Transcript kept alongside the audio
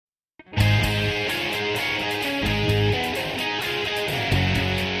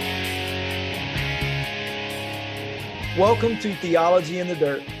Welcome to Theology in the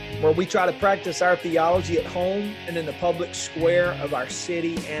Dirt, where we try to practice our theology at home and in the public square of our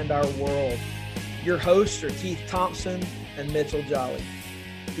city and our world. Your hosts are Keith Thompson and Mitchell Jolly.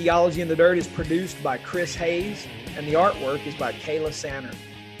 Theology in the Dirt is produced by Chris Hayes, and the artwork is by Kayla Sanner.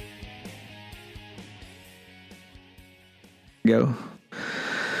 Go.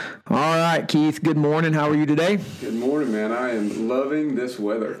 All right, Keith, good morning. How are you today? Good morning, man. I am loving this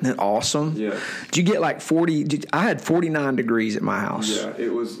weather. Isn't that awesome? Yeah. Did you get like 40? I had 49 degrees at my house. Yeah,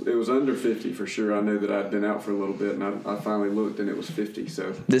 it was under 50 for sure. I knew that I'd been out for a little bit, and I finally looked, and it was 50.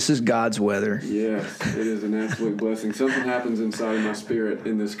 So this is God's weather. Yes, it is an absolute blessing. Something happens inside of my spirit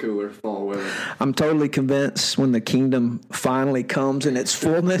in this cooler fall weather. I'm totally convinced when the kingdom finally comes in its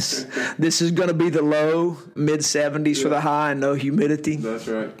fullness, this is going to be the low, mid-70s for the high and no humidity. That's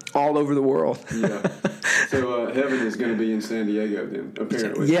right. All over the world. Yeah. So heaven is going to be in San Diego then,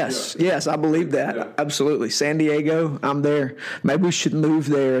 apparently. Yes, I believe that. Yeah. Absolutely. San Diego, I'm there. Maybe we should move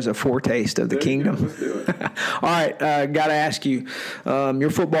there as a foretaste of the kingdom. Let's do it. All right, got to ask you, your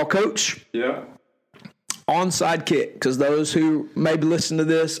football coach? Yeah. Onside kick, because those who maybe listen to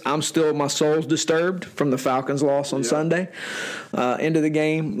this, my soul's disturbed from the Falcons' loss on Sunday into the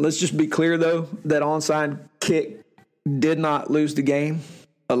game. Let's just be clear, though, that onside kick did not lose the game.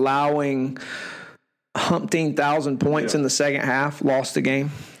 Allowing 1,000 points in the second half, lost the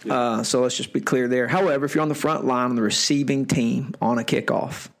game. So let's just be clear there. However, if you're on the front line on the receiving team on a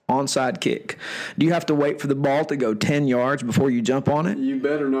kickoff, onside kick, do you have to wait for the ball to go 10 yards before you jump on it? You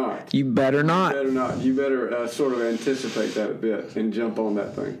better not. You better not. You better sort of anticipate that a bit and jump on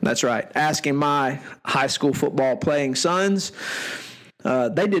that thing. That's right. Asking my high school football playing sons,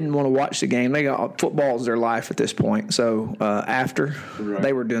 they didn't want to watch the game. They got football is their life at this point. So after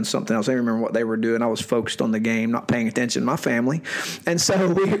they were doing something else, I didn't remember what they were doing. I was focused on the game, not paying attention to my family. And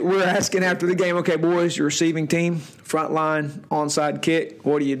so we're asking after the game, okay, boys, your receiving team, front line, onside kick,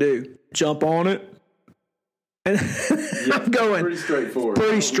 what do you do? Jump on it? And I'm going pretty straightforward. I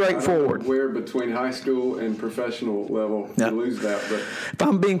don't know where between high school and professional level you lose that. But if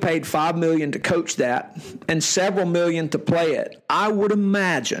I'm being paid $5 million to coach that and several million to play it, I would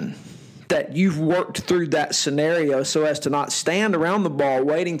imagine that you've worked through that scenario so as to not stand around the ball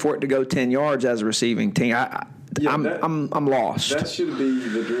waiting for it to go 10 yards as a receiving team. I'm lost. That should be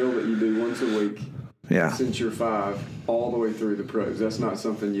the drill that you do once a week. Yeah. Since you're 5, all the way through the pros. That's not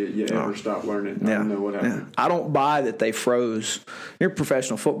something you ever stop learning. I don't know what happened. Yeah. I don't buy that they froze. You're a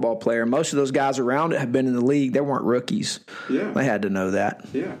professional football player. Most of those guys around it have been in the league. They weren't rookies. Yeah. They had to know that.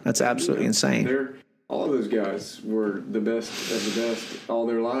 Yeah. That's absolutely insane. All of those guys were the best of the best all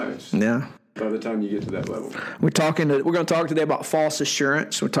their lives. Yeah. By the time you get to that level. We're going to talk today about false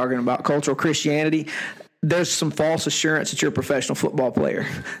assurance. We're talking about cultural Christianity. There's some false assurance that you're a professional football player.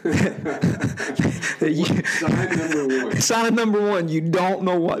 Sign number one, you don't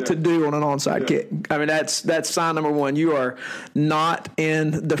know what to do on an onside kick. I mean, that's sign number one. You are not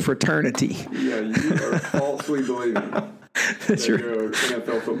in the fraternity. Yeah, you are falsely believing that you're an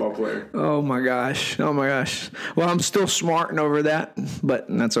NFL football player. Oh, my gosh. Well, I'm still smarting over that, but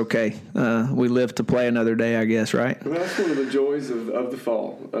that's okay. We live to play another day, I guess, right? Well, that's one of the joys of the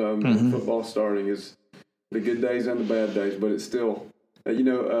fall. Football starting is the good days and the bad days, but it's still, a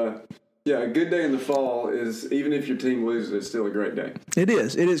good day in the fall is, even if your team loses, it's still a great day. It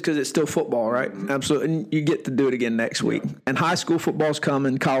is because it's still football, right? Mm-hmm. Absolutely. And you get to do it again next week. And high school football's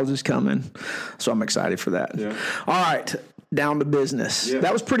coming, college is coming, so I'm excited for that. Yeah. All right, down to business. Yeah.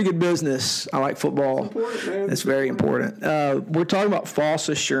 That was pretty good business. I like football. It's important, man. It's very important. We're talking about false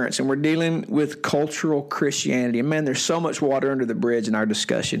assurance, and we're dealing with cultural Christianity. And, man, there's so much water under the bridge in our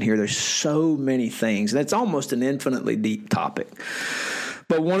discussion here. There's so many things, and it's almost an infinitely deep topic.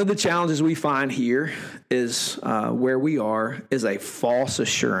 But one of the challenges we find here is where we are is a false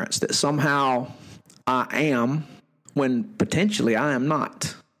assurance that somehow I am when potentially I am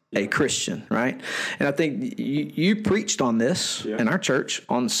not a Christian, right? And I think you preached on this in our church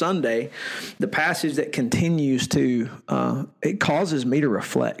on Sunday. The passage that continues to, it causes me to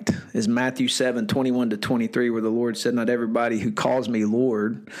reflect is Matthew 7:21-23, where the Lord said, not everybody who calls me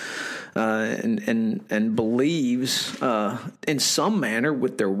Lord and believes in some manner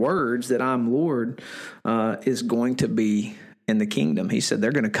with their words that I'm Lord is going to be in the kingdom. He said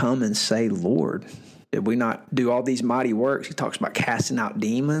they're going to come and say, Lord. Did we not do all these mighty works? He talks about casting out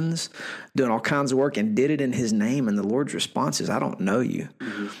demons, doing all kinds of work, and did it in his name. And the Lord's response is, I don't know you.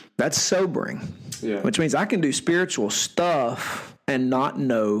 Mm-hmm. That's sobering, which means I can do spiritual stuff and not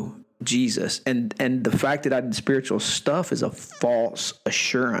know Jesus. And the fact that I did spiritual stuff is a false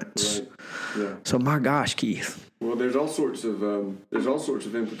assurance. Right. Yeah. So my gosh, Keith. Well, there's all sorts of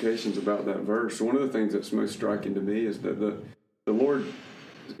implications about that verse. One of the things that's most striking to me is that the Lord,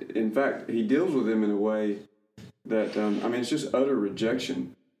 in fact, he deals with them in a way that, it's just utter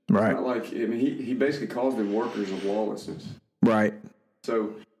rejection. Right. It's not like, he basically calls them workers of lawlessness. Right.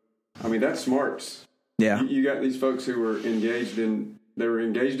 So, that's smarts. Yeah. You got these folks who were engaged in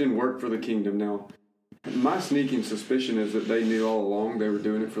work for the kingdom. Now, my sneaking suspicion is that they knew all along they were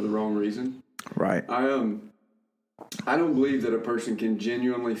doing it for the wrong reason. Right. I don't believe that a person can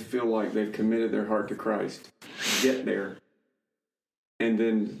genuinely feel like they've committed their heart to Christ, get there, and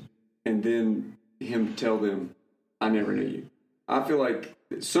then him tell them, "I never knew you." I feel like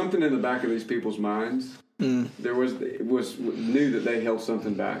something in the back of these people's minds knew that they held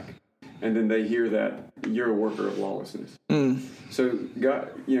something back, and then they hear that you're a worker of lawlessness. So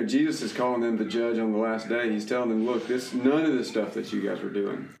God, Jesus is calling them the judge on the last day. He's telling them, "Look, none of this stuff that you guys were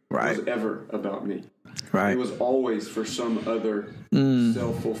doing was ever about me. Right. It was always for some other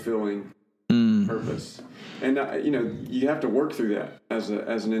self-fulfilling purpose." And you have to work through that as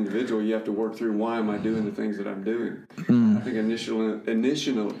an individual. You have to work through, why am I doing the things that I'm doing? I think initially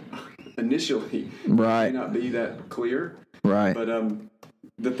right. it may not be that clear. Right. But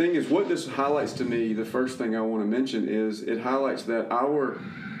the thing is, what this highlights to me, the first thing I want to mention is it highlights that our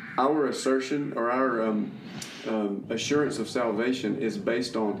assertion or our assurance of salvation is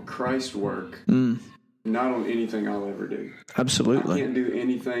based on Christ's work, not on anything I'll ever do. Absolutely. I can't do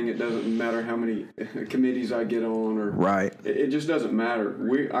anything. It doesn't matter how many committees I get on, or right. It just doesn't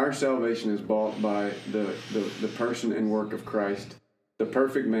matter. Our salvation is bought by the person and work of Christ, the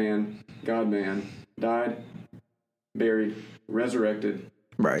perfect man, God-man, died, buried, resurrected,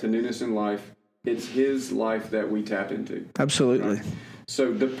 to newness in life. It's his life that we tap into. Absolutely. Right?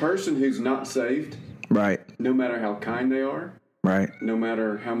 So the person who's not saved, right, no matter how kind they are, right, no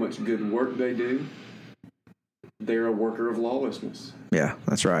matter how much good work they do, they're a worker of lawlessness. Yeah,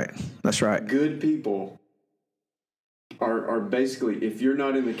 that's right. That's right. Good people are basically, if you're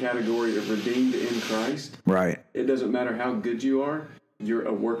not in the category of redeemed in Christ, right, it doesn't matter how good you are, you're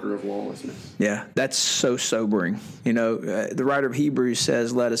a worker of lawlessness. Yeah, that's so sobering. The writer of Hebrews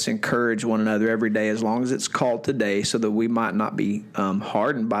says, "Let us encourage one another every day, as long as it's called today, so that we might not be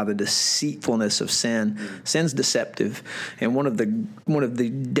hardened by the deceitfulness of sin." Sin's deceptive, and one of the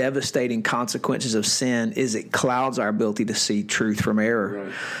devastating consequences of sin is it clouds our ability to see truth from error.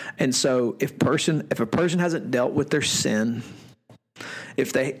 Right. And so, if a person hasn't dealt with their sin,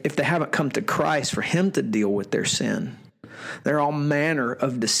 if they haven't come to Christ for Him to deal with their sin, there are all manner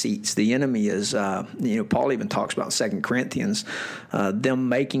of deceits. The enemy is, Paul even talks about in 2 Corinthians, them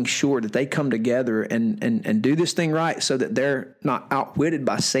making sure that they come together and do this thing right, so that they're not outwitted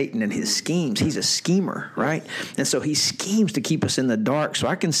by Satan and his schemes. He's a schemer, right? And so he schemes to keep us in the dark. So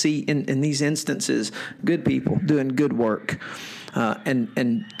I can see in these instances, good people doing good work,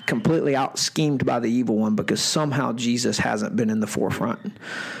 and completely out-schemed by the evil one, because somehow Jesus hasn't been in the forefront.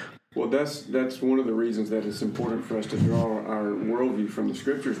 Well, that's one of the reasons that it's important for us to draw our worldview from the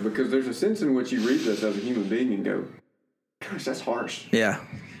Scriptures, because there's a sense in which you read this as a human being and go, "Gosh, that's harsh." Yeah.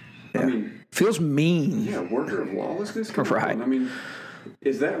 Feels mean. Yeah, worker of lawlessness? Come right. on.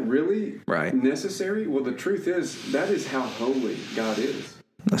 Is that really necessary? Well, the truth is, that is how holy God is.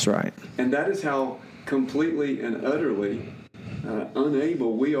 That's right. And that is how completely and utterly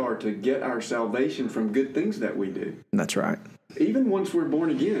unable we are to get our salvation from good things that we do. That's right. Even once we're born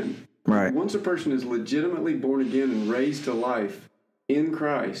again. Right. Once a person is legitimately born again and raised to life in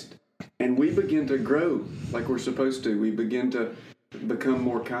Christ, and we begin to grow like we're supposed to, we begin to become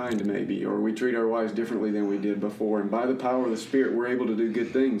more kind maybe, or we treat our wives differently than we did before, and by the power of the Spirit we're able to do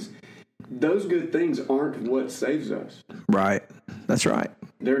good things. Those good things aren't what saves us. Right. That's right.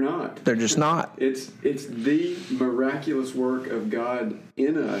 They're not. They're just not. It's the miraculous work of God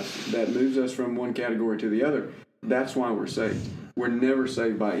in us that moves us from one category to the other. That's why we're saved. We're never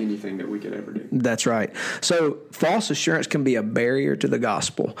saved by anything that we could ever do. That's right. So false assurance can be a barrier to the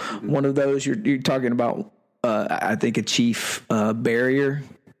gospel. Mm-hmm. One of those you're talking about, I think a chief barrier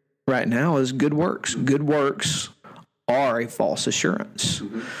right now is good works. Mm-hmm. Good works are a false assurance.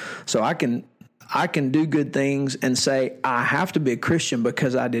 Mm-hmm. So I can do good things and say, I have to be a Christian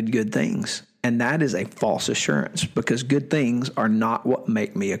because I did good things. And that is a false assurance, because good things are not what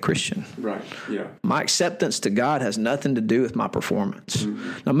make me a Christian. Right, yeah. My acceptance to God has nothing to do with my performance.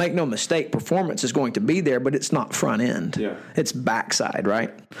 Mm-hmm. Now, make no mistake, performance is going to be there, but it's not front end. Yeah. It's backside,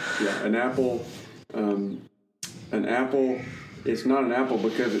 right? Yeah, an apple, it's not an apple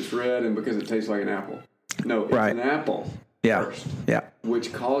because it's red and because it tastes like an apple. No, it's an apple first,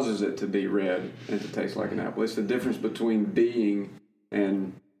 which causes it to be red and to taste like an apple. It's the difference between being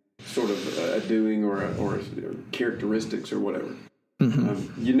and sort of a doing or characteristics or whatever.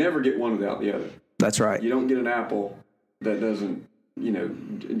 Mm-hmm. You never get one without the other. That's right. You don't get an apple that doesn't,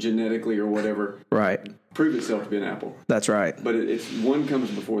 genetically or whatever, prove itself to be an apple. That's right. But it's one comes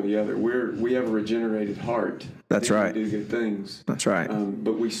before the other. We have a regenerated heart. That's right. We do good things. That's right.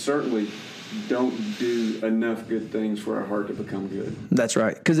 But we certainly don't do enough good things for our heart to become good. That's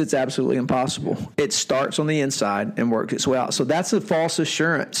right, because it's absolutely impossible. It starts on the inside and works its way out. So that's a false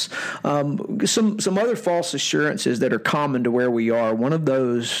assurance. Some other false assurances that are common to where we are. One of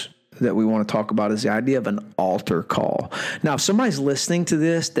those that we want to talk about is the idea of an altar call. Now, if somebody's listening to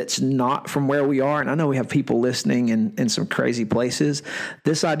this that's not from where we are, and I know we have people listening in some crazy places,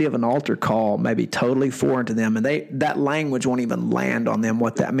 this idea of an altar call may be totally foreign to them, and that language won't even land on them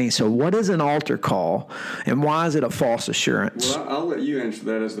what that means. So what is an altar call, and why is it a false assurance? Well, I'll let you answer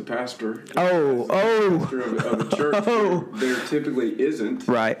that as the pastor. Pastor of the church. There typically isn't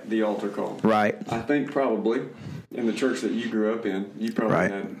the altar call. Right. I think probably in the church that you grew up in, you probably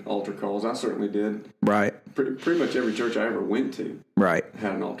had altar calls. I certainly did. Right. Pretty much every church I ever went to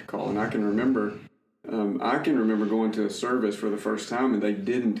had an altar call. And I can remember going to a service for the first time and they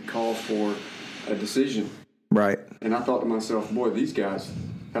didn't call for a decision. Right. And I thought to myself, boy, these guys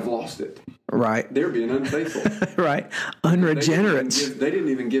have lost it. Right. They're being unfaithful. Right. Unregenerate. They didn't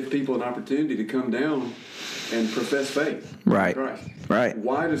even give people an opportunity to come down and profess faith in Christ. Right.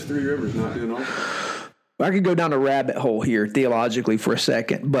 Why does Three Rivers not do an altar call? I could go down a rabbit hole here theologically for a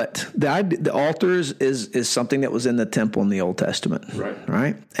second, but the altars is something that was in the temple in the Old Testament.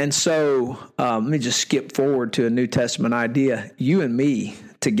 Right. And so let me just skip forward to a New Testament idea. You and me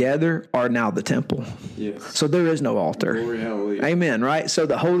together are now the temple. Yes. So there is no altar. Glory, hallelujah. Amen, right? So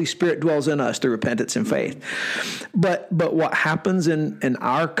the Holy Spirit dwells in us through repentance and faith. But what happens in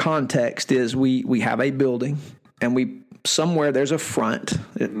our context is we have a building and somewhere there's a front.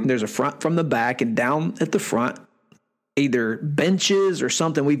 There's a front from the back, and down at the front, either benches or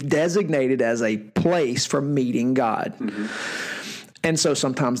something we've designated as a place for meeting God. Mm-hmm. And so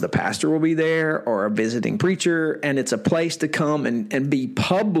sometimes the pastor will be there or a visiting preacher, and it's a place to come and be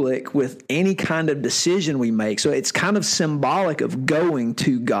public with any kind of decision we make. So it's kind of symbolic of going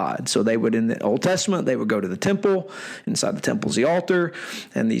to God. So they would, in the Old Testament, they would go to the temple. Inside the temple's the altar,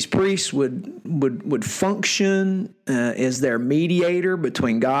 and these priests would function as their mediator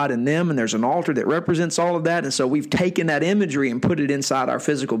between God and them, and there's an altar that represents all of that. And so we've taken that imagery and put it inside our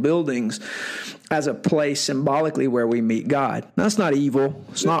physical buildings as a place symbolically where we meet God. Now, that's not evil.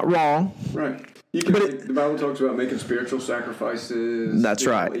 It's not wrong. Right. The Bible talks about making spiritual sacrifices. That's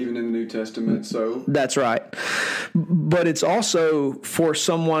right. Even in the New Testament. So that's right. But it's also for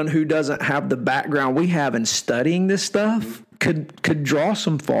someone who doesn't have the background we have in studying this stuff, could draw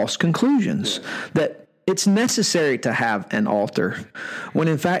some false conclusions that it's necessary to have an altar, when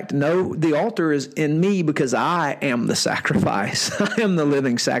in fact, no, the altar is in me because I am the sacrifice. I am the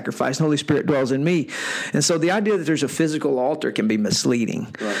living sacrifice. The Holy Spirit dwells in me. And so the idea that there's a physical altar can be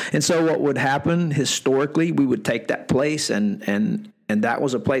misleading. Right. And so what would happen historically, we would take that place and that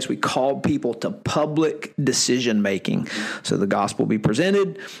was a place we called people to public decision making. So the gospel be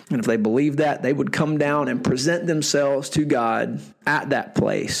presented, and if they believed that, they would come down and present themselves to God at that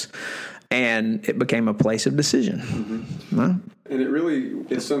place. And it became a place of decision. Mm-hmm. Huh? And it really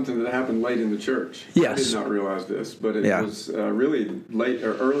is something that happened late in the church. Yes. I did not realize this, but it was really late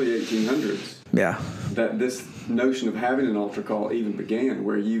or early 1800s. Yeah. That this notion of having an altar call even began,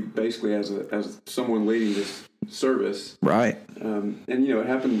 where you basically, as someone leading this service, right? And it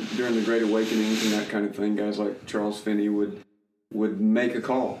happened during the Great Awakenings and that kind of thing. Guys like Charles Finney would make a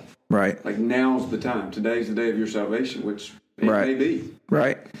call, right? Like, now's the time. Today's the day of your salvation, which it may be,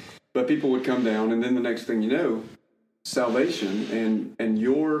 right? But people would come down, and then the next thing you know, salvation and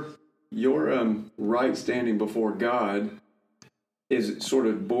your right standing before God is sort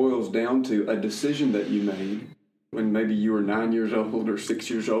of boils down to a decision that you made when maybe you were 9 years old or 6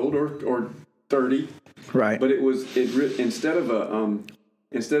 years old or 30. Right. But instead of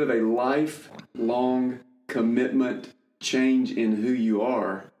a lifelong commitment change in who you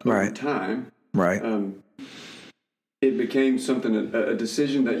are over time. Right. It became a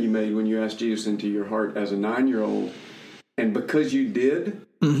decision that you made when you asked Jesus into your heart as a 9-year-old. And because you did,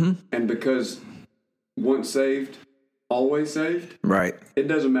 and because once saved, always saved, right? It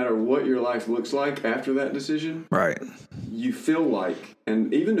doesn't matter what your life looks like after that decision. Right. You feel like,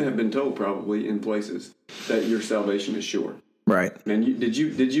 and even have been told probably in places, that your salvation is sure. Right. And did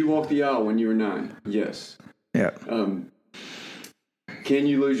you walk the aisle when you were 9? Yes. Yeah. Can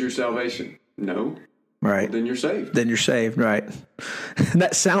you lose your salvation? No. Right. Well, then you're saved. Then you're saved, right.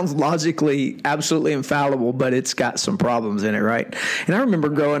 That sounds logically absolutely infallible, but it's got some problems in it, right? And I remember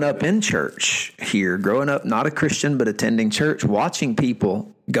growing up in church here, growing up not a Christian, but attending church, watching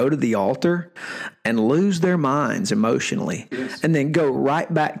people go to the altar and lose their minds emotionally, and then go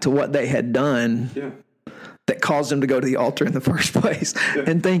right back to what they had done that caused them to go to the altar in the first place,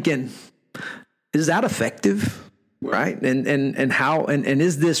 and thinking, is that effective? Right. And how, and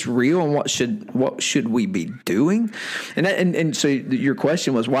is this real, and what should we be doing? And so your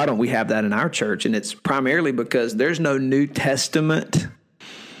question was, why don't we have that in our church? And it's primarily because there's no New Testament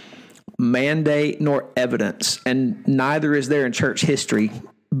mandate nor evidence, and neither is there in church history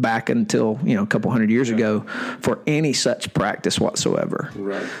back until, a couple hundred years ago, for any such practice whatsoever.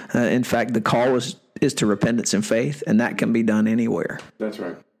 Right. In fact, the call is to repentance and faith, and that can be done anywhere. That's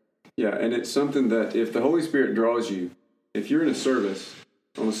right. Yeah, and it's something that if the Holy Spirit draws you, if you're in a service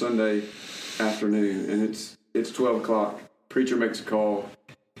on a Sunday afternoon and it's 12 o'clock, preacher makes a call,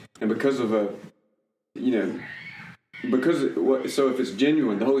 and because if it's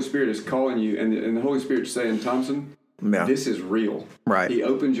genuine, the Holy Spirit is calling you, and the Holy Spirit's saying, Thompson, this is real. Right. He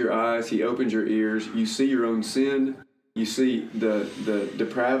opens your eyes, he opens your ears, you see your own sin, you see the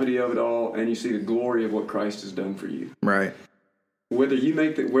depravity of it all, and you see the glory of what Christ has done for you. Right. Whether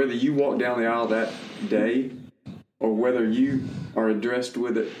you walk down the aisle that day, or whether you are addressed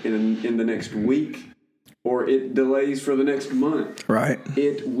with it in the next week, or it delays for the next month, right,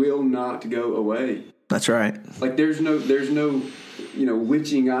 it will not go away. That's right. Like there's no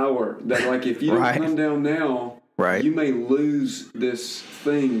witching hour that, like, if you don't come down now, you may lose this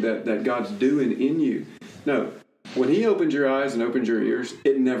thing that God's doing in you. No, when He opens your eyes and opens your ears,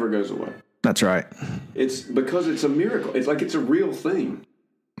 it never goes away. That's right. It's because it's a miracle. It's like it's a real thing.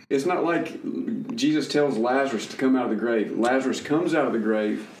 It's not like Jesus tells Lazarus to come out of the grave. Lazarus comes out of the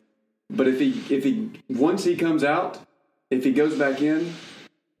grave, but if he once he comes out, if he goes back in,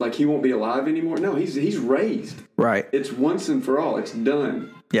 like, he won't be alive anymore. No, he's raised. Right. It's once and for all. It's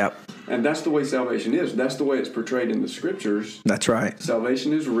done. Yep. And that's the way salvation is. That's the way it's portrayed in the Scriptures. That's right.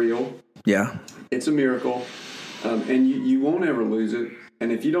 Salvation is real. Yeah. It's a miracle, and you won't ever lose it.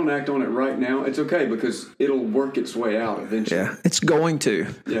 And if you don't act on it right now, it's okay, because it'll work its way out eventually. Yeah, it's going to.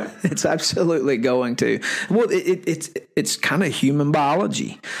 Yeah, it's absolutely going to. Well, it's kind of human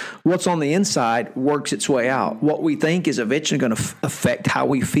biology. What's on the inside works its way out. What we think is eventually going to affect how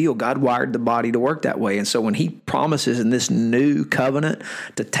we feel. God wired the body to work that way. And so when He promises in this new covenant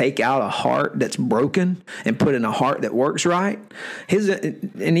to take out a heart that's broken and put in a heart that works right,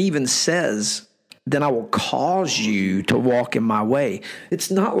 and even says, then I will cause you to walk in my way. It's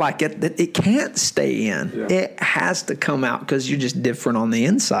not like it can't stay in. Yeah. It has to come out, because you're just different on the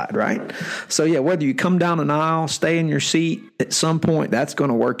inside, right? So, whether you come down an aisle, stay in your seat, at some point, that's going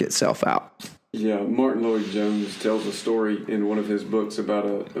to work itself out. Yeah, Martin Lloyd-Jones tells a story in one of his books about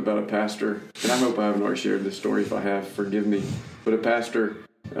a pastor, and I hope I haven't already shared this story. If I have, forgive me. But a pastor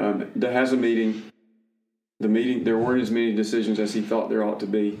that has a meeting. The meeting, there weren't as many decisions as he thought there ought to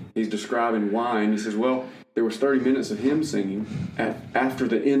be. He's describing why, and he says, well, there was 30 minutes of hymn singing after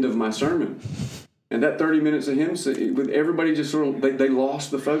the end of my sermon. And that 30 minutes of hymn singing, with everybody just sort of, they lost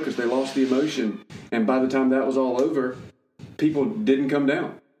the focus, they lost the emotion. And by the time that was all over, people didn't come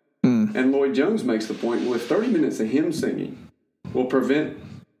down. And Lloyd-Jones makes the point, well, if 30 minutes of hymn singing will prevent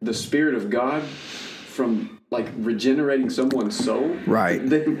the Spirit of God from, like, regenerating someone's soul, right,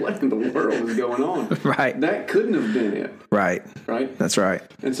 then what in the world is going on? Right. That couldn't have been it. Right. Right? That's right.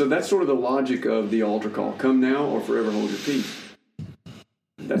 And so that's sort of the logic of the altar call. Come now or forever hold your peace.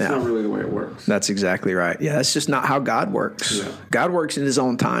 That's not really the way it works. That's exactly right. Yeah, that's just not how God works. Yeah. God works in His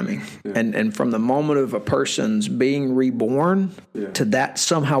own timing. Yeah. And from the moment of a person's being reborn to that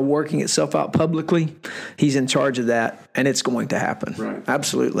somehow working itself out publicly, He's in charge of that, and it's going to happen. Right.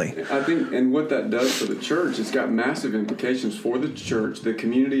 Absolutely. I think, and what that does for the church, it's got massive implications for the church, the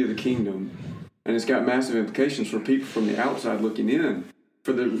community of the kingdom, and it's got massive implications for people from the outside looking in.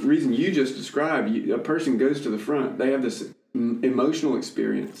 For the reason you just described, a person goes to the front, they have this emotional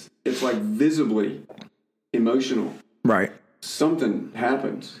experience. It's like visibly emotional. Right. Something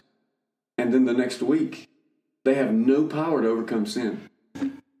happens, and then the next week, they have no power to overcome sin.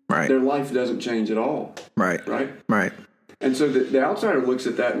 Right. Their life doesn't change at all. Right. Right? Right. And so the outsider looks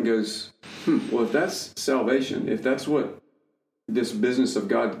at that and goes, well, if that's salvation, if that's what this business of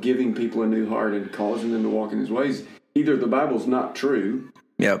God giving people a new heart and causing them to walk in His ways, either the Bible's not true,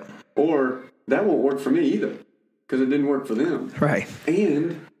 or that won't work for me either, because it didn't work for them. Right.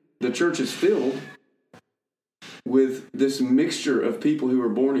 And the church is filled with this mixture of people who are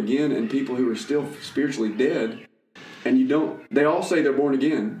born again and people who are still spiritually dead. And they all say they're born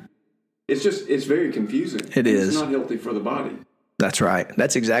again. it's very confusing. It's not healthy for the body. That's right.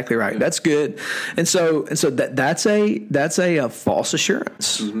 That's exactly right. Yeah. That's good. And so that's a false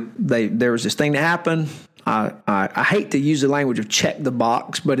assurance. Mm-hmm. There was this thing that happened. I hate to use the language of check the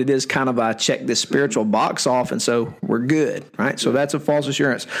box, but it is kind of I check this spiritual box off, and so we're good, right? So that's a false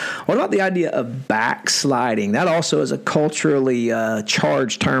assurance. What about the idea of backsliding? That also is a culturally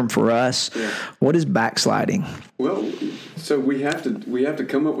charged term for us. Yeah. What is backsliding? Well, so we have to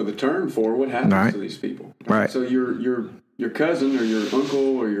come up with a term for what happens to these people. Right. So your cousin or your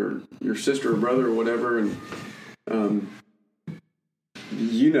uncle or your sister or brother or whatever, and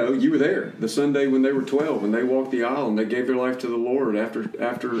you were there the Sunday when they were 12 and they walked the aisle and they gave their life to the Lord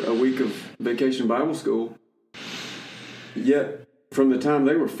after a week of vacation Bible school. Yet from the time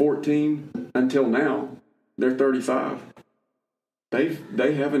they were 14 until now, they're 35.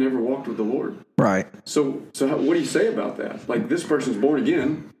 They haven't ever walked with the Lord. Right. So what do you say about that? Like, this person's born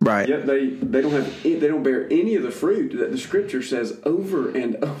again. Right. Yet they don't bear any of the fruit that the Scripture says over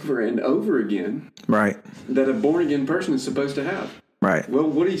and over and over again. Right. That a born again person is supposed to have. Right. Well,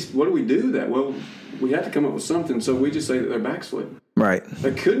 what do we do with that? Well, we have to come up with something. So we just say that they're backslidden. Right.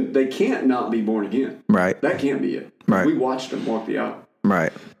 They can't not be born again. Right. That can't be it. Right. We watched them walk the aisle.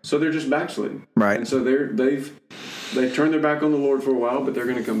 Right. So they're just backslidden. Right. And so they've turned their back on the Lord for a while, but they're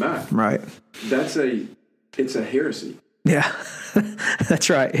going to come back. Right. It's a heresy. Yeah,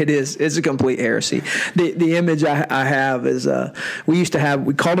 that's right. It is. It's a complete heresy. The image I have is we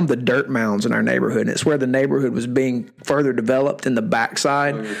called them the dirt mounds in our neighborhood. And it's where the neighborhood was being further developed in the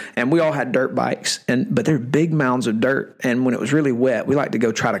backside, and we all had dirt bikes. But they're big mounds of dirt. And when it was really wet, we like to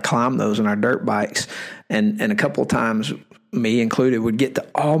go try to climb those on our dirt bikes. And a couple of times, me included, would get to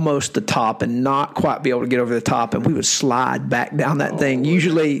almost the top and not quite be able to get over the top, and we would slide back down that thing,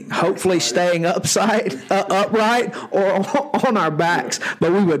 usually hopefully staying upright or on our backs,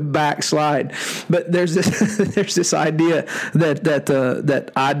 but we would backslide. But there's this idea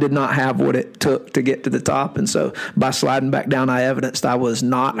that I did not have what it took to get to the top, and so by sliding back down, I evidenced I was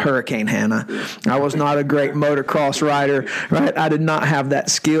not Hurricane Hannah. I was not a great motocross rider, right? I did not have that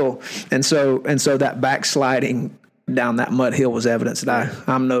skill, and so that backsliding down that mud hill was evidence that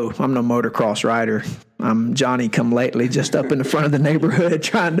I'm no motocross rider. I'm Johnny come lately, just up in the front of the neighborhood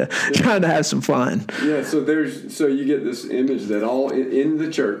trying to have some fun. Yeah, so you get this image that all in the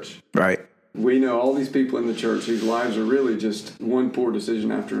church. Right. We know all these people in the church whose lives are really just one poor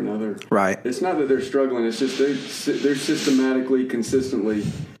decision after another. Right. It's not that they're struggling, it's just they're systematically, consistently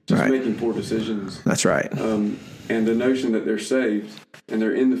just making poor decisions. That's right. And the notion that they're saved and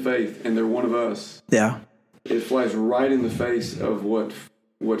they're in the faith and they're one of us. Yeah. It flies right in the face of what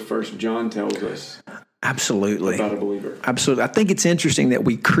 1 John tells us. Absolutely. About a believer. Absolutely. I think it's interesting that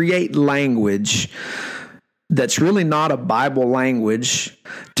we create language that's really not a Bible language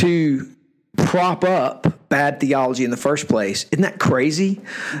to prop up bad theology in the first place. Isn't that crazy?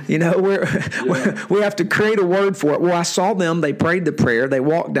 We have to create a word for it. Well, I saw them, they prayed the prayer, they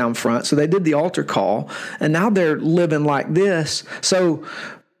walked down front, so they did the altar call, and now they're living like this. So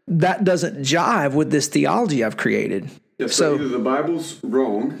that doesn't jive with this theology I've created. Yeah, so either the Bible's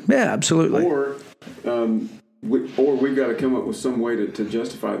wrong. Yeah, absolutely. Or we've got to come up with some way to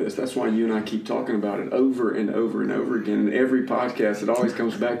justify this. That's why you and I keep talking about it over and over and over again. In every podcast, it always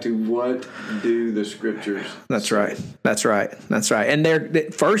comes back to, what do the Scriptures say? That's right. And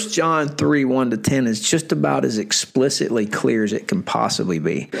 1 John 3, 1-10 is just about as explicitly clear as it can possibly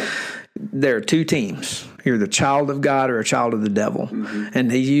be. Yeah. There are two teams. You're the child of God or a child of the devil. Mm-hmm. And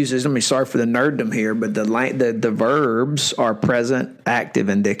he uses, sorry for the nerddom here, but the verbs are present, active,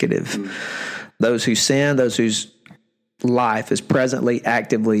 indicative. Mm-hmm. Those who sin, those whose life is presently,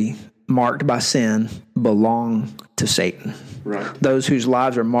 actively marked by sin, belong to Satan. Right. Those whose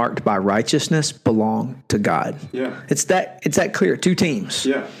lives are marked by righteousness belong to God. Yeah. It's that clear. Two teams.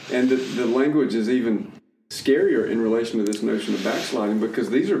 Yeah. And the language is even scarier in relation to this notion of backsliding, because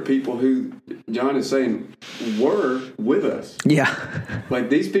these are people who John is saying were with us. Yeah. Like,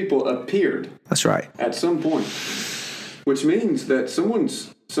 these people appeared. That's right. At some point, which means that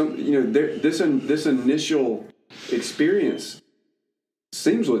this initial experience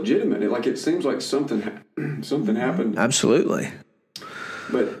seems legitimate. It seems like something happened. Absolutely.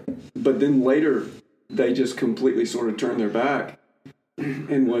 But then later they just completely sort of turn their back.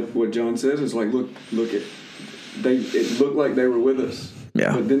 And what John says is like, look at it looked like they were with us.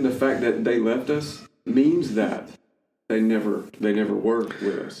 Yeah. But then the fact that they left us means that they never were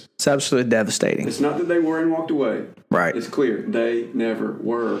with us. It's absolutely devastating. It's not that they were and walked away. Right. It's clear they never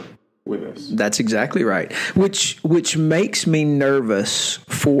were with us. That's exactly right. Which makes me nervous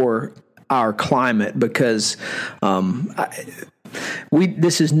for our climate, because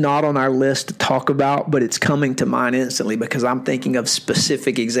This is not on our list to talk about, but it's coming to mind instantly because I'm thinking of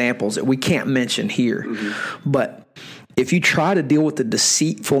specific examples that we can't mention here. But if you try to deal with the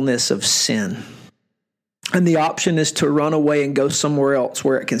deceitfulness of sin, and the option is to run away and go somewhere else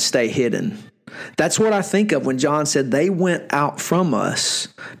where it can stay hidden, that's what I think of when John said they went out from us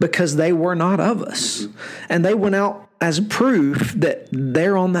because they were not of us. And they went out as proof that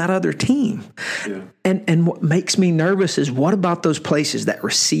they're on that other team. Yeah. And what makes me nervous is what about those places that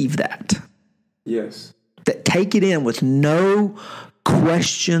receive that? Yes. That take it in with no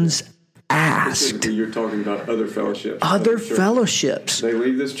questions asked. You're talking about other fellowships. Other fellowships. They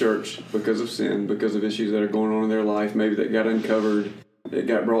leave this church because of sin, because of issues that are going on in their life. Maybe that got uncovered, it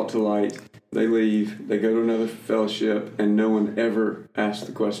got brought to light. They leave, they go to another fellowship, and no one ever asked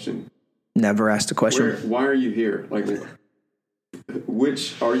the question. Never asked the question. Why are you here? Like,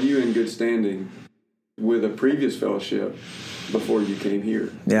 which are you in good standing with a previous fellowship before you came here?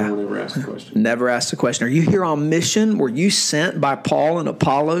 Yeah. No one ever asked the question. Never asked the question. Are you here on mission? Were you sent by Paul and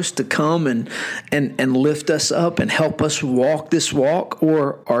Apollos to come and lift us up and help us walk this walk?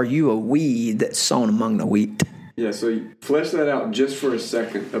 Or are you a weed that's sown among the wheat? Yeah, so you flesh that out just for a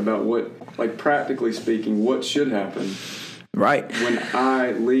second about what, like practically speaking, what should happen. Right. When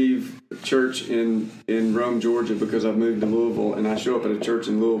I leave church in Rome, Georgia, because I've moved to Louisville, and I show up at a church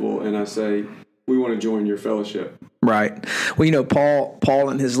in Louisville and I say, we want to join your fellowship. Right. Well,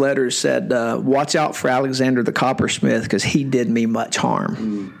 Paul in his letters said, watch out for Alexander the coppersmith because he did me much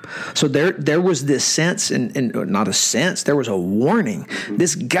harm. So there was this sense, and not a sense, there was a warning.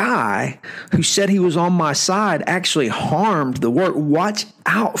 This guy who said he was on my side actually harmed the work. Watch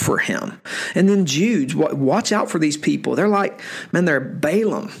out for him. And then Jude, watch out for these people. They're like, man, they're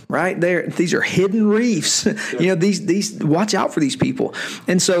Balaam, right? These are hidden reefs. Yeah. These watch out for these people.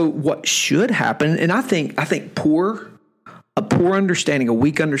 And so what should happen, and I think a poor understanding, a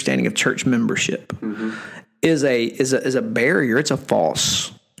weak understanding of church membership is a barrier. It's a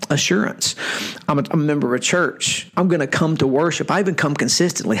false assurance. I'm a member of a church. I'm going to come to worship. I even come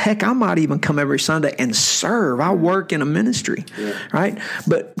consistently. Heck, I might even come every Sunday and serve. I work in a ministry, right?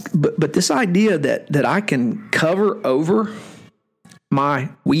 But this idea that I can cover over my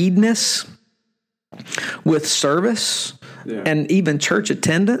weedness with service and even church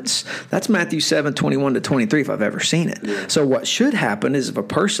attendance, that's Matthew 7:21-23 if I've ever seen it. Yeah. So what should happen is if a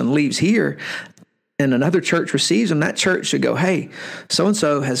person leaves here and another church receives them, that church should go, hey,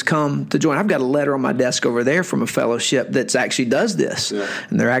 so-and-so has come to join. I've got a letter on my desk over there from a fellowship that actually does this. Yeah.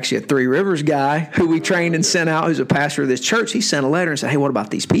 And they're actually a Three Rivers guy who we trained and sent out, who's a pastor of this church. He sent a letter and said, hey, what about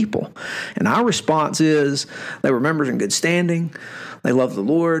these people? And our response is they were members in good standing. They love the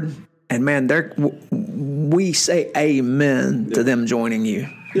Lord. And man, we say amen to them joining you.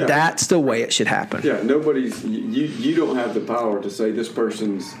 Yeah. That's the way it should happen. Yeah, you don't have the power to say this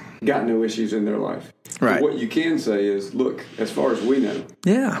person's got no issues in their life. Right. But what you can say is, look, as far as we know,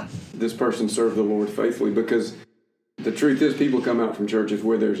 this person served the Lord faithfully, because the truth is people come out from churches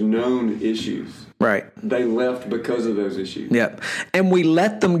where there's known issues. Right. They left because of those issues. Yep. And we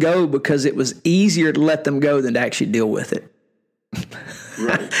let them go because it was easier to let them go than to actually deal with it.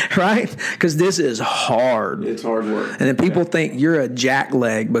 Right. Right? Because this is hard. It's hard work. And then people think you're a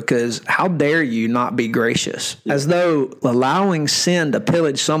jackleg because how dare you not be gracious? Yeah. As though allowing sin to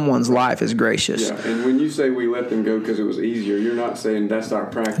pillage someone's life is gracious. Yeah, and when you say we let them go because it was easier, you're not saying that's our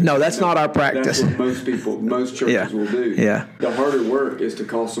practice. No, that's not our practice. That's what most churches will do. Yeah. The harder work is to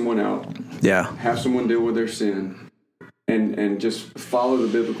call someone out. Yeah. Have someone deal with their sin. And just follow the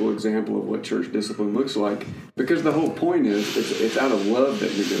biblical example of what church discipline looks like, because the whole point is it's out of love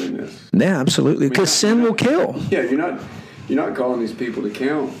that you're doing this. Yeah, absolutely. Because sin will kill. Yeah, you're not calling these people to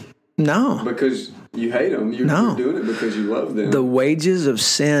count. No, because you hate them. You're doing it because you love them. The wages of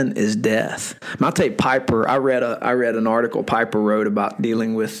sin is death. I'll tell you, Piper. I read an article Piper wrote about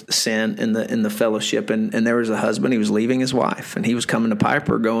dealing with sin in the fellowship, and there was a husband. He was leaving his wife, and he was coming to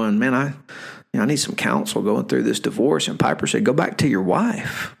Piper, going, "Man, I need some counsel going through this divorce." And Piper said, "Go back to your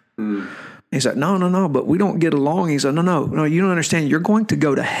wife." He's like, no, but we don't get along. He said, no, you don't understand. You're going to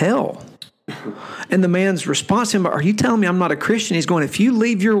go to hell. And the man's response to him, are you telling me I'm not a Christian? He's going, if you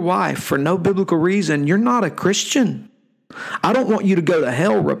leave your wife for no biblical reason, you're not a Christian. I don't want you to go to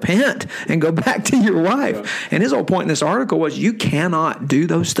hell, repent, and go back to your wife. Yeah. And his whole point in this article was you cannot do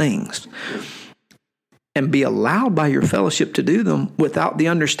those things and be allowed by your fellowship to do them without the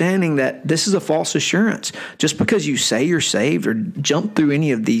understanding that this is a false assurance. Just because you say you're saved or jump through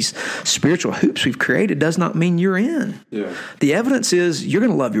any of these spiritual hoops we've created does not mean you're in. Yeah. The evidence is you're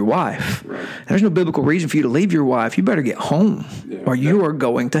going to love your wife. Right. There's no biblical reason for you to leave your wife. You better get home or you are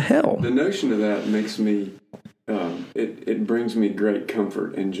going to hell. The notion of that makes me it brings me great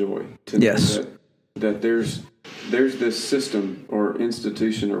comfort and joy to know that there's this system or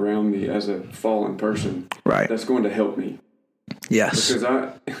institution around me as a fallen person that's going to help me. Yes.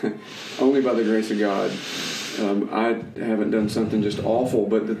 Because only by the grace of God, I haven't done something just awful.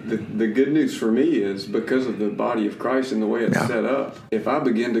 But the good news for me is because of the body of Christ and the way it's set up, if I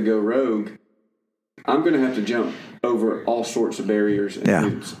begin to go rogue, I'm going to have to jump over all sorts of barriers and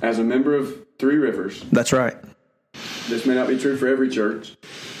hoops. As a member of Three Rivers. That's right. This may not be true for every church,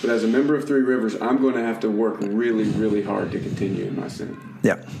 but as a member of Three Rivers, I'm going to have to work really, really hard to continue in my sin.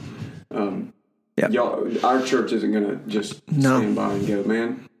 Yeah. Y'all, our church isn't going to just stand by and go,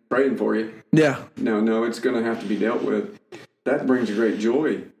 man, praying for you. Yeah. No, it's going to have to be dealt with. That brings great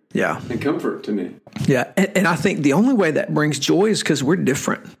joy. Yeah. And comfort to me. Yeah. And I think the only way that brings joy is because we're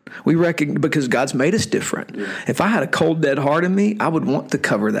different. We reckon because God's made us different. Yeah. If I had a cold, dead heart in me, I would want to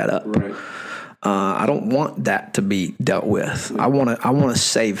cover that up. Right. I don't want that to be dealt with. Yeah. I want to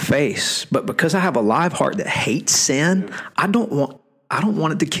save face. But because I have a live heart that hates sin, I don't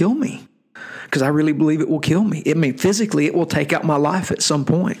want it to kill me. Because I really believe it will kill me. I mean, physically, it will take out my life at some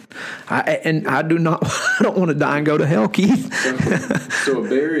point. I don't want to die and go to hell, Keith. So a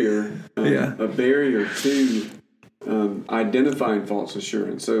barrier to identifying false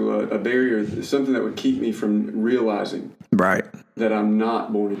assurance. So a barrier is something that would keep me from realizing that I'm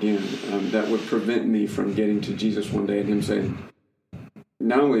not born again. That would prevent me from getting to Jesus one day and Him saying,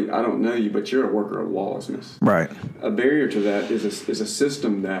 not only I don't know you, but you're a worker of lawlessness. Right. A barrier to that is a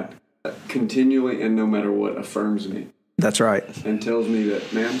system that continually and no matter what affirms me. That's right. And tells me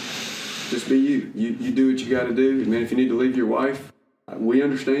that, man, just be you. You do what you got to do. Man, if you need to leave your wife, we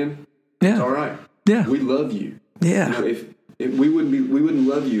understand. Yeah. It's all right. Yeah. We love you. Yeah. You know, if we wouldn't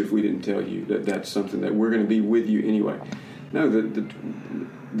love you if we didn't tell you that that's something that we're going to be with you anyway. No,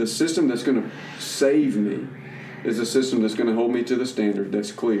 the system that's going to save me is a system that's going to hold me to the standard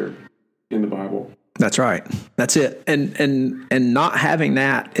that's clear in the Bible. That's right. That's it. And not having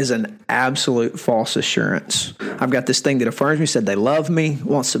that is an absolute false assurance. Yeah. I've got this thing that affirms me, said they love me,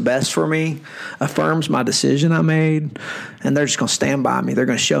 wants the best for me, affirms my decision I made, and they're just going to stand by me. They're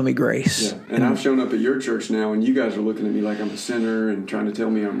going to show me grace. Yeah. And I've shown up at your church now, and you guys are looking at me like I'm a sinner and trying to tell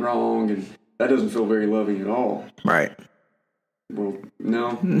me I'm wrong, and that doesn't feel very loving at all. Right. Well,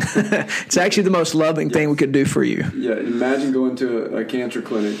 no. It's actually the most loving thing we could do for you. Yeah, imagine going to a cancer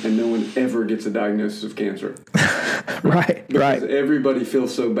clinic and no one ever gets a diagnosis of cancer. Right. Everybody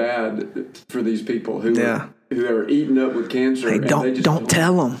feels so bad for these people who are eaten up with cancer. Hey, don't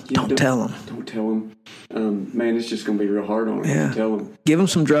tell them. Don't tell them. Don't tell them. Man, it's just going to be real hard on them. Yeah. Tell them. Give them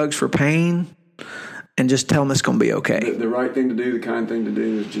some drugs for pain and just tell them it's going to be okay. The right thing to do, the kind thing to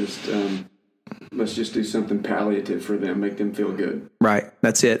do is just... let's just do something palliative for them, make them feel good. Right.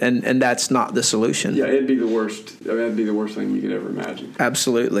 That's it. And that's not the solution. Yeah, it'd be the worst. That'd be the worst thing you could ever imagine.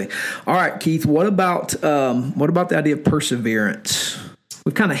 Absolutely. All right, Keith, what about the idea of perseverance?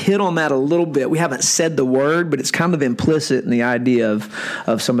 We've kind of hit on that a little bit. We haven't said the word, but it's kind of implicit in the idea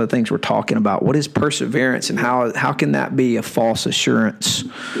of some of the things we're talking about. What is perseverance, and how can that be a false assurance?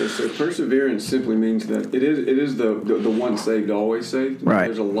 Yeah, so perseverance simply means that it is the once saved, always saved. Right.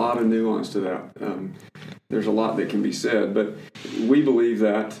 There's a lot of nuance to that. There's a lot that can be said, but we believe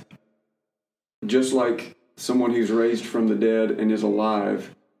that just like someone who's raised from the dead and is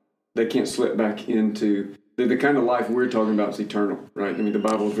alive, they can't slip back into... The kind of life we're talking about is eternal, right? I mean, the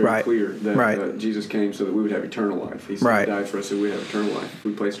Bible is very clear that Jesus came so that we would have eternal life. He died for us so we would have eternal life if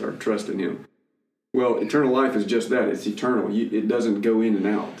we placed our trust in Him. Well, eternal life is just that. It's eternal. It doesn't go in and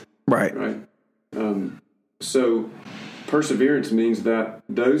out. Right? So perseverance means that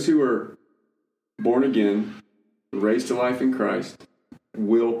those who are born again, raised to life in Christ,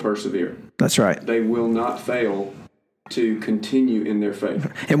 will persevere. That's right. They will not fail to continue in their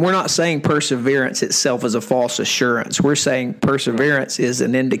faith. And we're not saying perseverance itself is a false assurance. We're saying perseverance is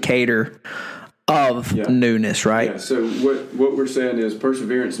an indicator of newness, right? Yeah. So what we're saying is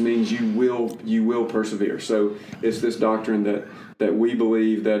perseverance means you will persevere. So it's this doctrine that we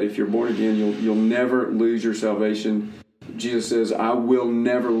believe that if you're born again, you'll never lose your salvation. Jesus says, I will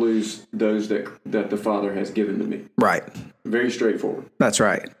never lose those that the Father has given to me. Right. Very straightforward. That's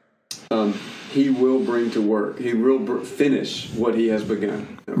right. He will bring to work. He will finish what He has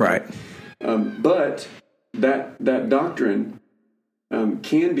begun. Okay? Right. But that doctrine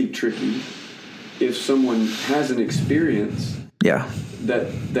can be tricky if someone has an experience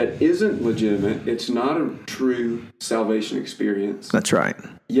that isn't legitimate. It's not a true salvation experience. That's right.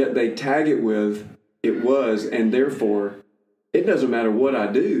 Yet they tag it with, it was, and therefore, it doesn't matter what I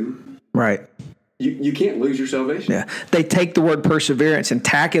do. Right. you can't lose your salvation. Yeah. They take the word perseverance and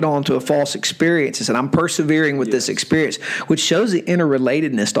tack it onto a false experience and said, I'm persevering with this experience, which shows the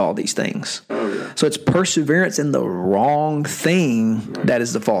interrelatedness to all these things. Oh, yeah. So it's perseverance in the wrong thing that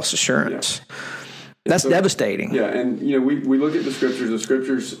is the false assurance. Yeah. That's devastating. Yeah, and we look at the Scriptures. The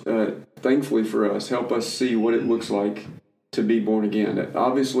Scriptures, thankfully for us, help us see what it looks like to be born again.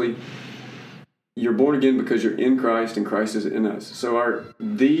 Obviously, you're born again because you're in Christ and Christ is in us. So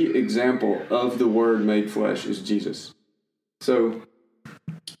the example of the Word made flesh is Jesus. So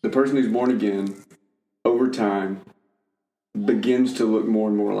the person who's born again, over time, begins to look more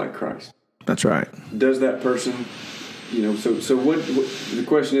and more like Christ. That's right. Does that person, so what the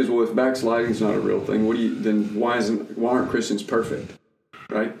question is, well, if backsliding is not a real thing, why aren't Christians perfect,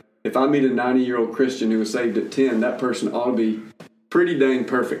 right? If I meet a 90-year-old Christian who was saved at 10, that person ought to be pretty dang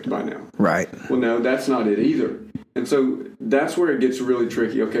perfect by now. Right. Well, no, that's not it either. And so that's where it gets really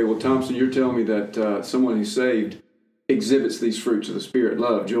tricky. Okay, well, Thompson, you're telling me that someone who's saved exhibits these fruits of the Spirit: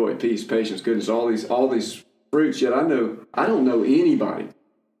 love, joy, peace, patience, goodness, all these fruits. Yet I don't know anybody.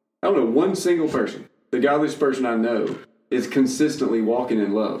 I don't know one single person. The godliest person I know is consistently walking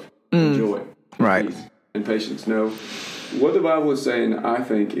in love and joy, and peace, and patience. No, what the Bible is saying, I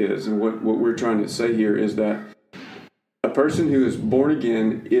think, is, and what we're trying to say here is that a person who is born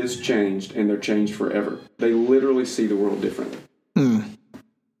again is changed, and they're changed forever. They literally see the world differently.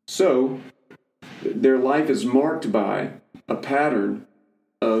 So their life is marked by a pattern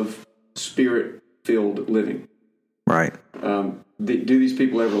of Spirit-filled living. Right. Do these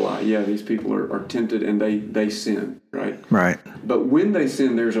people ever lie? Yeah, these people are tempted and they sin, right? Right. But when they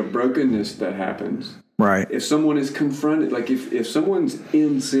sin, there's a brokenness that happens. Right. If someone is confronted, like if someone's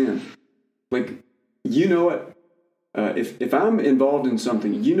in sin, like, it. If I'm involved in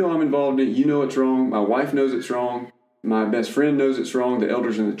something, I'm involved in it, it's wrong, my wife knows it's wrong, my best friend knows it's wrong, the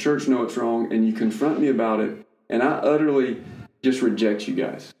elders in the church know it's wrong, and you confront me about it, and I utterly just reject you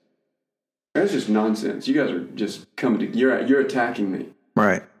guys. That's just nonsense. You guys are just you're attacking me.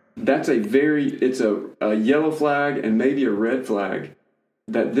 Right. That's it's a yellow flag and maybe a red flag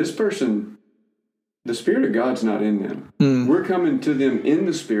that this person, the Spirit of God's not in them. We're coming to them in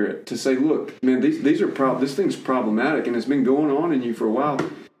the Spirit to say, look, man, this thing's problematic and it's been going on in you for a while.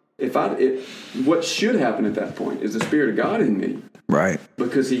 What should happen at that point is the Spirit of God in me. Right.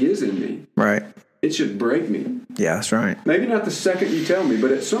 Because He is in me. Right. It should break me. Yeah, that's right. Maybe not the second you tell me,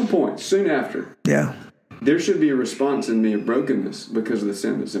 but at some point, soon after. Yeah. There should be a response in me of brokenness because of the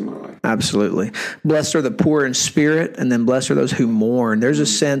sin that's in my life. Absolutely. Blessed are the poor in spirit, and then blessed are those who mourn. There's a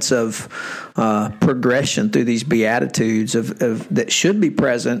sense of progression through these Beatitudes of that should be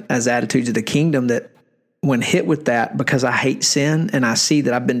present as attitudes of the kingdom, that when hit with that, because I hate sin and I see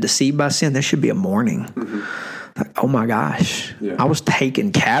that I've been deceived by sin, there should be a mourning. Mm-hmm. Like, oh my gosh, I was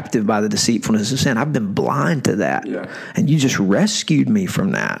taken captive by the deceitfulness of sin. I've been blind to that. Yeah. And you just rescued me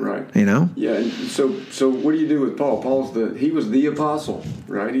from that. Right. Yeah. And so what do you do with Paul? He was the apostle,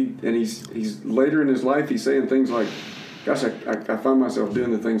 right? He's later in his life, he's saying things like, gosh, I find myself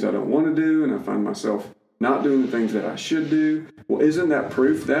doing the things I don't want to do, and I find myself not doing the things that I should do. Well, isn't that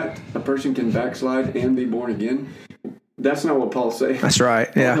proof that a person can backslide and be born again? That's not what Paul's saying. That's right.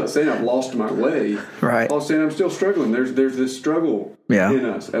 Yeah. Paul's not saying I've lost my way. Right. Paul's saying I'm still struggling. There's this struggle in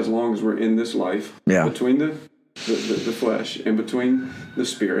us as long as we're in this life between the flesh and between the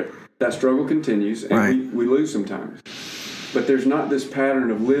Spirit. That struggle continues, and we lose sometimes. But there's not this pattern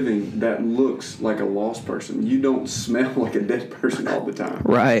of living that looks like a lost person. You don't smell like a dead person all the time.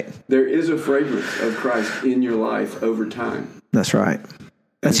 Right. There is a fragrance of Christ in your life over time. That's right.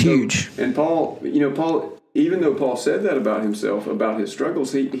 That's huge. And Paul, even though Paul said that about himself, about his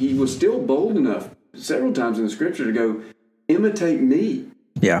struggles, he was still bold enough several times in the Scripture to go, imitate me.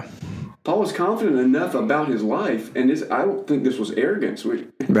 Yeah. Paul was confident enough about his life, and I don't think this was arrogance. I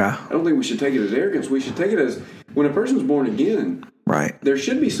don't think we should take it as arrogance. We should take it as, when a person's born again, there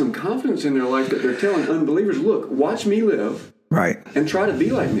should be some confidence in their life that they're telling unbelievers, look, watch me live, and try to be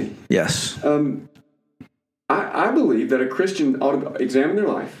like me. Yes. I believe that a Christian ought to examine their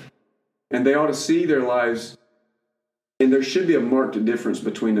life, and they ought to see their lives, and there should be a marked difference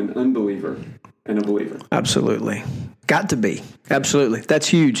between an unbeliever and a believer. Absolutely. Got to be. Absolutely. That's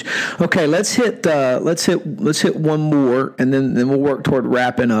huge. Okay, let's hit one more, and then we'll work toward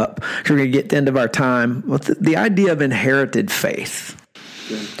wrapping up. We're going to get to the end of our time. The idea of inherited faith.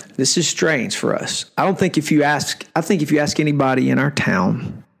 Yeah. This is strange for us. I think if you ask anybody in our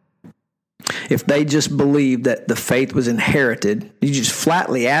town, if they just believed that the faith was inherited, you just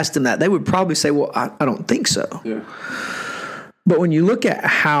flatly asked them that, they would probably say, well, I don't think so. Yeah. But when you look at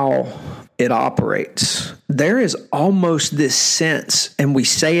how it operates, there is almost this sense, and we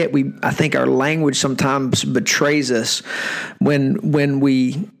say it, I think our language sometimes betrays us when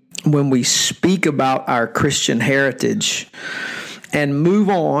we speak about our Christian heritage and move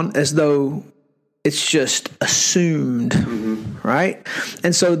on as though it's just assumed, right?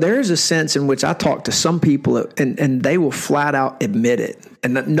 And so there's a sense in which I talk to some people and they will flat out admit it.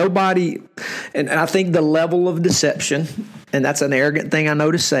 And nobody, and I think the level of deception, and that's an arrogant thing I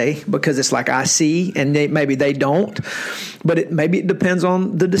know to say because it's like I see and maybe they don't, but maybe it depends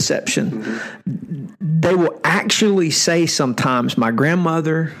on the deception. They will actually say sometimes my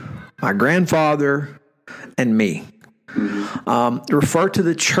grandmother, my grandfather, and me. Refer to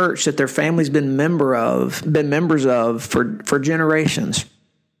the church that their family's been members of for generations.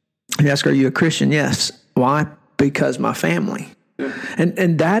 You ask, are you a Christian? Yes. Why? Because my family.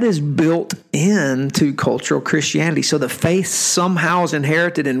 And that is built into cultural Christianity. So the faith somehow is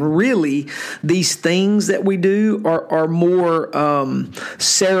inherited, and really these things that we do are more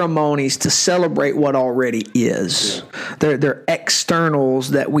ceremonies to celebrate what already is. They're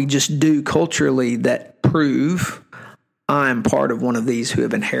externals that we just do culturally that prove I'm part of one of these who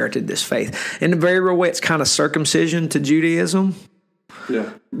have inherited this faith. In a very real way, it's kind of circumcision to Judaism. Yeah.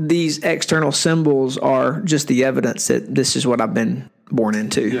 These external symbols are just the evidence that this is what I've been born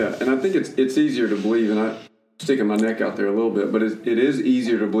into. Yeah, and I think it's easier to believe, and I'm sticking my neck out there a little bit, but it is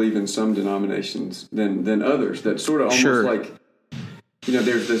easier to believe in some denominations than others. That sort of almost like,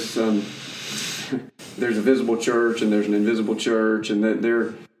 there's this, there's a visible church and there's an invisible church, and that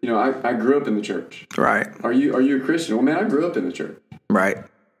they're, I grew up in the church. Right. Are you a Christian? Well, man, I grew up in the church. Right.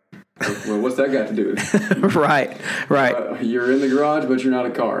 Well, what's that got to do with it? Right. You're in the garage, but you're not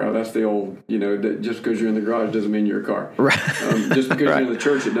a car. Oh, that's the old, just because you're in the garage doesn't mean you're a car. Right. Just because you're in the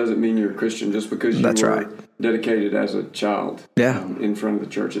church, it doesn't mean you're a Christian. Just because you were dedicated as a child in front of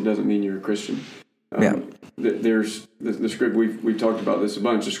the church, it doesn't mean you're a Christian. There's the script, we've talked about this a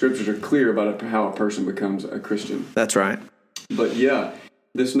bunch. The scriptures are clear about how a person becomes a Christian. That's right. But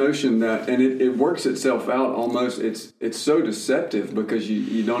this notion that, and it works itself out almost, it's so deceptive because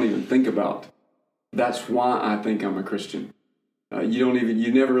you don't even think about, that's why I think I'm a Christian.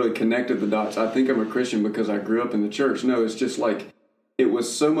 You never really connected the dots. I think I'm a Christian because I grew up in the church. No, it's just like, it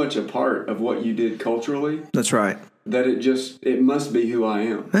was so much a part of what you did culturally. That's right. That it must be who I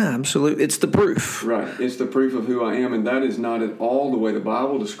am. Yeah, absolutely. It's the proof. Right. It's the proof of who I am. And that is not at all the way the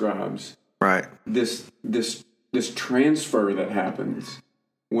Bible describes. Right. This transfer that happens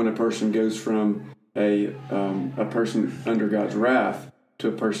when a person goes from a person under God's wrath to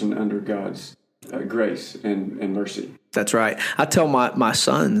a person under God's grace and mercy. That's right. I tell my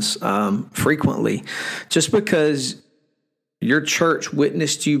sons frequently, just because your church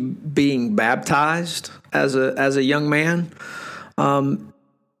witnessed you being baptized as a young man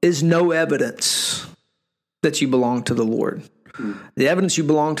is no evidence that you belong to the Lord. The evidence you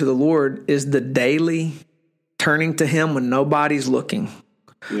belong to the Lord is the daily turning to Him when nobody's looking.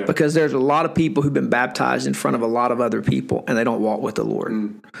 Yeah. Because there's a lot of people who've been baptized in front of a lot of other people and they don't walk with the Lord.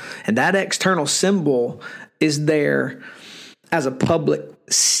 And that external symbol is there as a public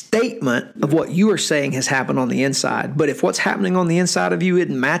statement of what you are saying has happened on the inside. But if what's happening on the inside of you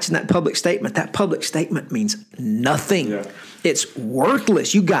isn't matching that public statement means nothing. Yeah. It's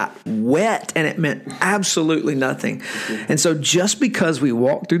worthless. You got wet and it meant absolutely nothing. And so just because we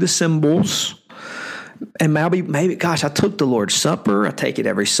walk through the symbols, and maybe, gosh, I took the Lord's Supper, I take it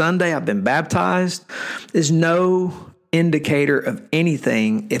every Sunday, I've been baptized, is no indicator of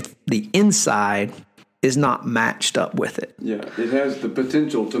anything if the inside is not matched up with it. Yeah, it has the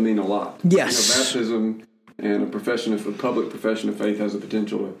potential to mean a lot. Yes. Baptism and a public profession of faith has the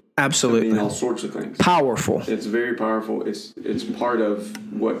potential to mean all sorts of things. Powerful. It's very powerful. It's part of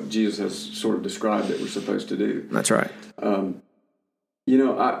what Jesus has sort of described that we're supposed to do. That's right.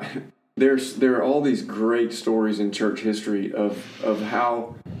 There are all these great stories in church history of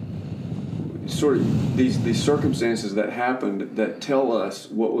how sort of these circumstances that happened that tell us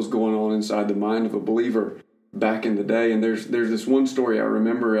what was going on inside the mind of a believer back in the day. And there's this one story I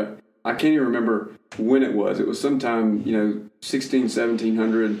remember. I can't even remember when it was. It was sometime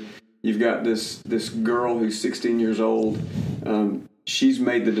 1700. You've got this girl who's 16 years old. She's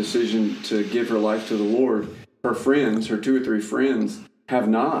made the decision to give her life to the Lord. Her friends, her 2 or 3 friends, have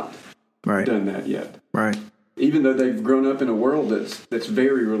not done that yet. Right. Even though they've grown up in a world that's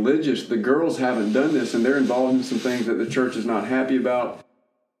very religious, the girls haven't done this, and they're involved in some things that the church is not happy about.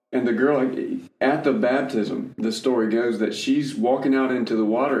 And the girl, at the baptism, the story goes that she's walking out into the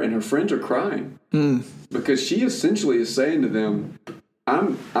water, and her friends are crying because she essentially is saying to them,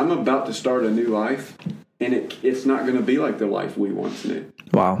 "I'm about to start a new life, and it's not going to be like the life we once knew.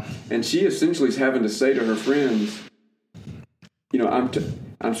 Wow. And she essentially is having to say to her friends,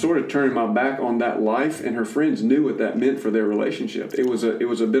 I'm sort of turning my back on that life, and her friends knew what that meant for their relationship. It was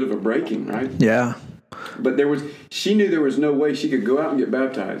a bit of a breaking, right? Yeah. But she knew there was no way she could go out and get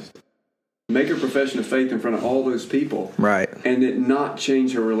baptized, make a profession of faith in front of all those people, right, and it not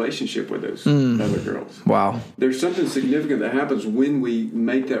change her relationship with those other girls. Wow. There's something significant that happens when we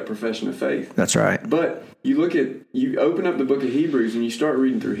make that profession of faith. That's right. But you open up the book of Hebrews and you start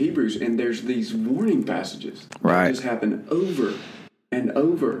reading through Hebrews, and there's these warning passages that just happen over and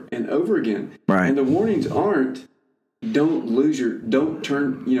over and over again. Right. And the warnings aren't don't lose your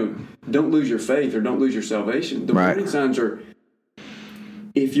faith or don't lose your salvation. The warning signs are,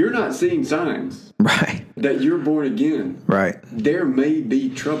 if you're not seeing signs that you're born again, there may be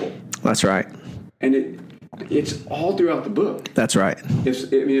trouble. That's right. And it's all throughout the book. That's right.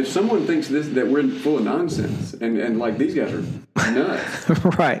 If someone thinks that we're full of nonsense and like these guys are nuts,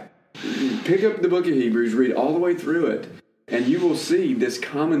 right? Pick up the book of Hebrews, read all the way through it, and you will see this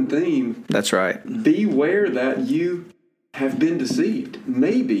common theme. That's right. Beware that you have been deceived.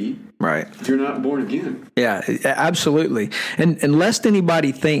 Maybe you're not born again. Yeah, absolutely. And lest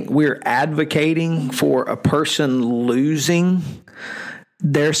anybody think we're advocating for a person losing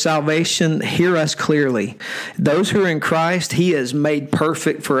their salvation, hear us clearly. Those who are in Christ, He has made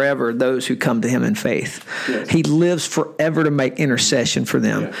perfect forever those who come to Him in faith. Yes. He lives forever to make intercession for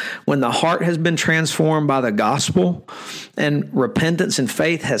them. Yes. When the heart has been transformed by the gospel and repentance and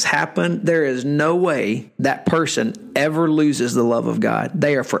faith has happened, there is no way that person ever loses the love of God.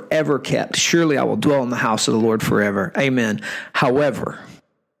 They are forever kept. Surely I will dwell in the house of the Lord forever. Amen. However,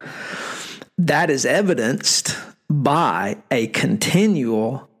 that is evidenced by a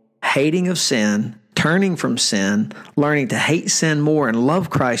continual hating of sin, turning from sin, learning to hate sin more and love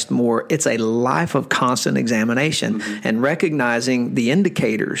Christ more. It's a life of constant examination and recognizing the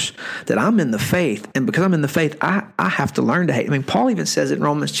indicators that I'm in the faith. And because I'm in the faith, I have to learn to hate. I mean, Paul even says it in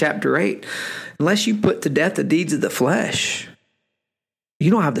Romans chapter 8, unless you put to death the deeds of the flesh, you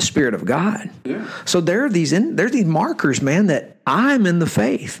don't have the Spirit of God. Yeah. So there's these markers, man, that I'm in the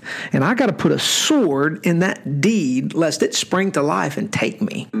faith, and I got to put a sword in that deed lest it spring to life and take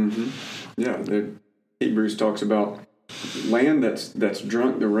me. Mm-hmm. Yeah, Hebrews talks about land that's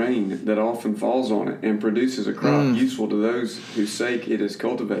drunk the rain that often falls on it and produces a crop useful to those whose sake it is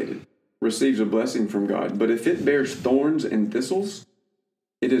cultivated, receives a blessing from God. But if it bears thorns and thistles,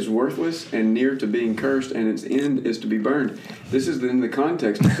 it is worthless and near to being cursed, and its end is to be burned. This is in the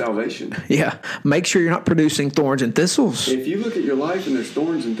context of salvation. Yeah. Make sure you're not producing thorns and thistles. If you look at your life and there's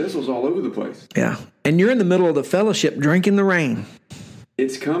thorns and thistles all over the place. Yeah. And you're in the middle of the fellowship drinking the rain.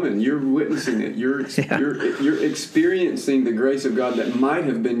 It's coming. You're witnessing it. You're experiencing the grace of God that might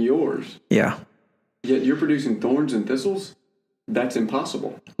have been yours. Yeah. Yet you're producing thorns and thistles? That's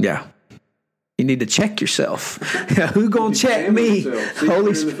impossible. Yeah. You need to check yourself. Who gonna check me?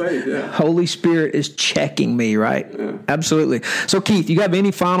 Holy Spirit is checking me, right? Yeah. Absolutely. So, Keith, you have any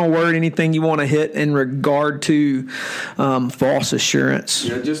final word, anything you want to hit in regard to false assurance?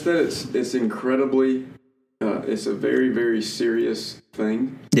 Yeah, just that it's incredibly, it's a very, very serious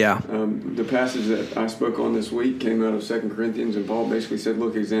thing. Yeah. The passage that I spoke on this week came out of 2 Corinthians, and Paul basically said,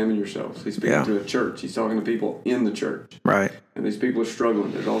 look, examine yourselves. He's speaking to a church. He's talking to people in the church. Right. And these people are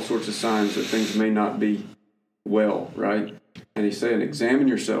struggling. There's all sorts of signs that things may not be well, right? And he's saying, examine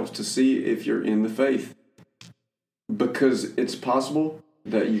yourselves to see if you're in the faith, because it's possible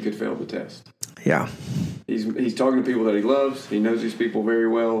that you could fail the test. Yeah. He's talking to people that he loves. He knows these people very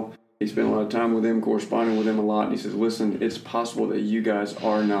well. He spent a lot of time with them, corresponding with them a lot. And he says, listen, it's possible that you guys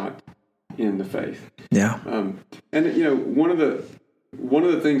are not in the faith. Yeah. And, you know, one of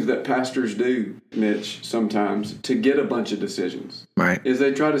the things that pastors do, Mitch, sometimes to get a bunch of decisions, right, is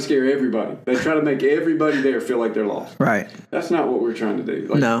they try to scare everybody. They try to make everybody there feel like they're lost. Right. That's not what we're trying to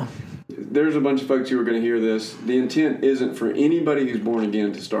do. No. There's a bunch of folks who are going to hear this. The intent isn't for anybody who's born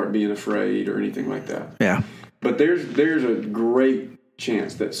again to start being afraid or anything like that. Yeah. But there's a great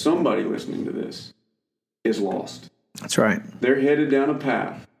chance that somebody listening to this is lost. That's right. They're headed down a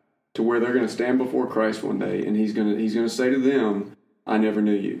path to where they're going to stand before Christ one day, and he's going to say to them, I never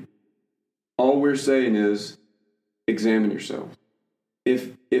knew you. All we're saying is examine yourself.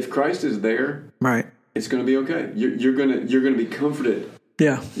 If Christ is there, right, it's going to be okay. You're going to be comforted.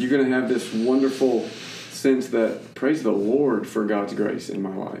 Yeah. You're going to have this wonderful sense that, praise the Lord for God's grace in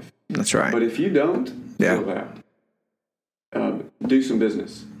my life. That's right. But if you don't feel that, do some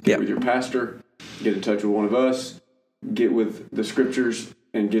business. Get with your pastor. Get in touch with one of us. Get with the scriptures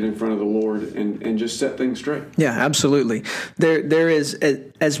and get in front of the Lord and just set things straight. Yeah, absolutely. There is,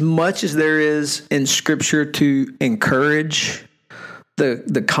 as much as there is in Scripture to encourage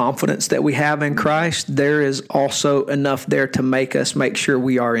the confidence that we have in Christ, there is also enough there to make us make sure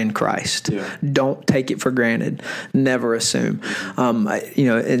we are in Christ. Yeah. Don't take it for granted. Never assume.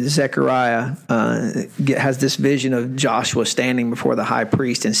 Zechariah has this vision of Joshua standing before the high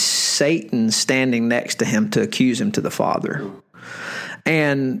priest and Satan standing next to him to accuse him to the Father.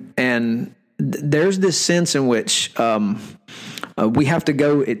 And there's this sense in which we have to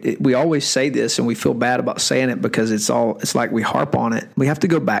go. We always say this, and we feel bad about saying it because it's like we harp on it. We have to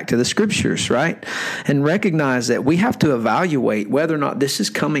go back to the Scriptures, right, and recognize that we have to evaluate whether or not this is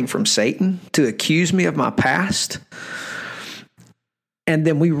coming from Satan to accuse me of my past. And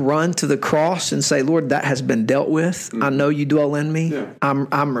then we run to the cross and say, Lord, that has been dealt with. Mm-hmm. I know you dwell in me. Yeah.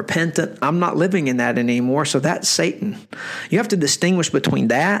 I'm repentant. I'm not living in that anymore. So that's Satan. You have to distinguish between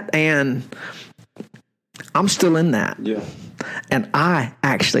that and I'm still in that. Yeah. And I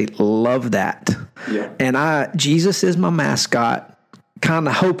actually love that. Yeah. And Jesus is my mascot, kind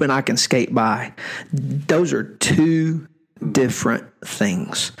of hoping I can skate by. Those are two different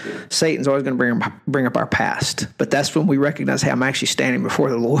things. Yeah. Satan's always going to bring up our past, but that's when we recognize, hey, I'm actually standing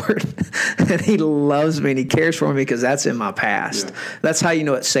before the Lord and he loves me and he cares for me because that's in my past. Yeah. That's how you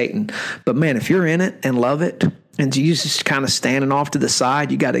know it's Satan. But man, if you're in it and love it and Jesus is kind of standing off to the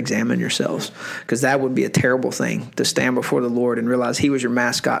side, you got to examine yourselves, because that would be a terrible thing to stand before the Lord and realize he was your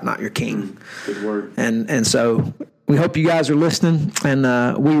mascot, not your king. Good word. And so we hope you guys are listening, and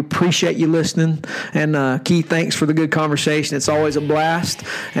we appreciate you listening. And Keith, thanks for the good conversation. It's always a blast.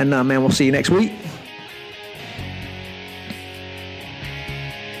 And man, we'll see you next week.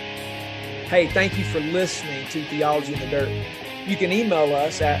 Hey, thank you for listening to Theology in the Dirt. You can email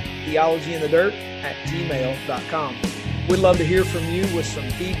us at theologyinthedirt@gmail.com. We'd love to hear from you with some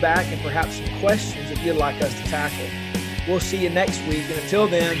feedback and perhaps some questions that you'd like us to tackle. We'll see you next week, and until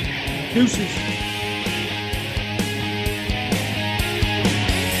then, deuces.